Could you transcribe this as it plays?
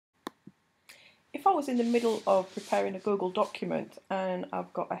if I was in the middle of preparing a Google document and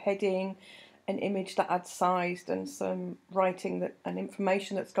I've got a heading, an image that I'd sized and some writing that and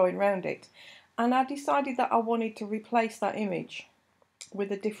information that's going around it, and I decided that I wanted to replace that image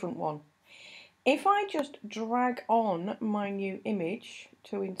with a different one. If I just drag on my new image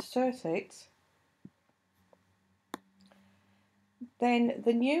to insert it, then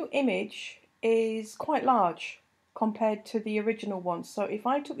the new image is quite large compared to the original one. So if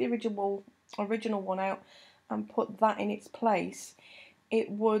I took the original one out and put that in its place, it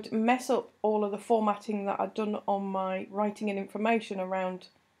would mess up all of the formatting that I'd done on my writing and information around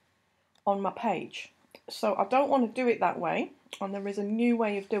on my page. So I don't want to do it that way, and there is a new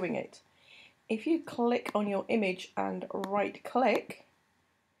way of doing it. If you click on your image and right click,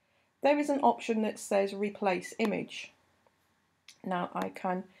 there is an option that says replace image. Now I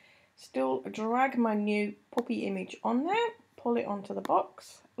can still drag my new puppy image on there, pull it onto the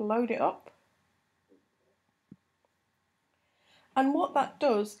box, load it up. And what that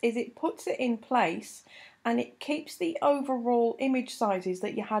does is it puts it in place and it keeps the overall image sizes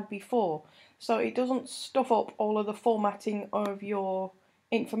that you had before. So it doesn't stuff up all of the formatting of your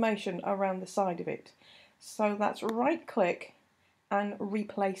information around the side of it. So that's right click and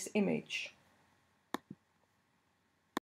replace image.